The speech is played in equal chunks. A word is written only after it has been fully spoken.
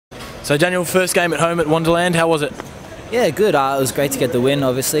So Daniel, first game at home at Wonderland, how was it? Yeah, good. It was great to get the win,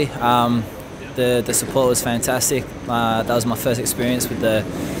 obviously. The support was fantastic. That was my first experience with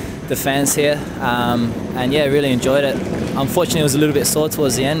the fans here, and yeah, really enjoyed it. Unfortunately, it was a little bit sore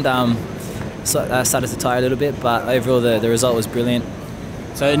towards the end. So I started to tire a little bit, but overall the result was brilliant.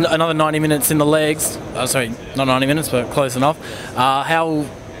 So another 90 minutes in the legs. Sorry, not 90 minutes, but close enough. How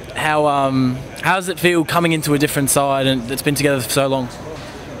does it feel coming into a different side and it's been together for so long?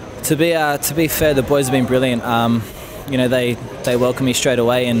 To be fair, the boys have been brilliant. You know, they welcomed me straight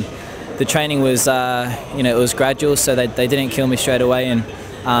away, and the training was you know, it was gradual, so they didn't kill me straight away. And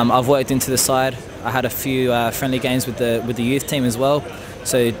I've worked into the side. I had a few friendly games with the youth team as well.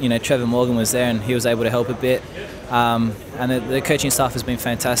 So you know, Trevor Morgan was there, and he was able to help a bit. And the coaching staff has been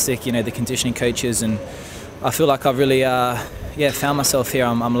fantastic. You know, the conditioning coaches, and I feel like I've really found myself here.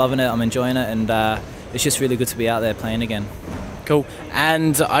 I'm loving it. I'm enjoying it, and it's just really good to be out there playing again. Cool.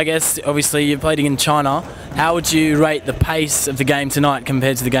 And I guess obviously you're playing in China. How would you rate the pace of the game tonight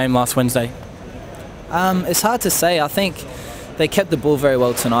compared to the game last Wednesday? It's hard to say. I think they kept the ball very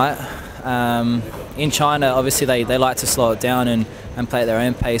well tonight. In China, obviously they like to slow it down and play at their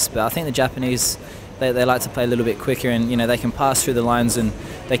own pace, but I think the Japanese, they like to play a little bit quicker, and you know, they can pass through the lines and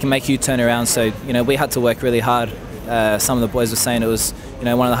they can make you turn around. So you know, we had to work really hard. Some of the boys were saying it was, you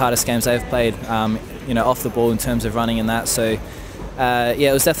know, one of the hardest games they've played, you know, off the ball in terms of running and that. So yeah,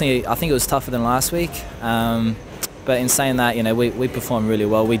 it was definitely, I think it was tougher than last week. But in saying that, you know, we performed really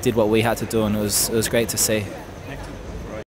well. We did what we had to do, and it was great to see.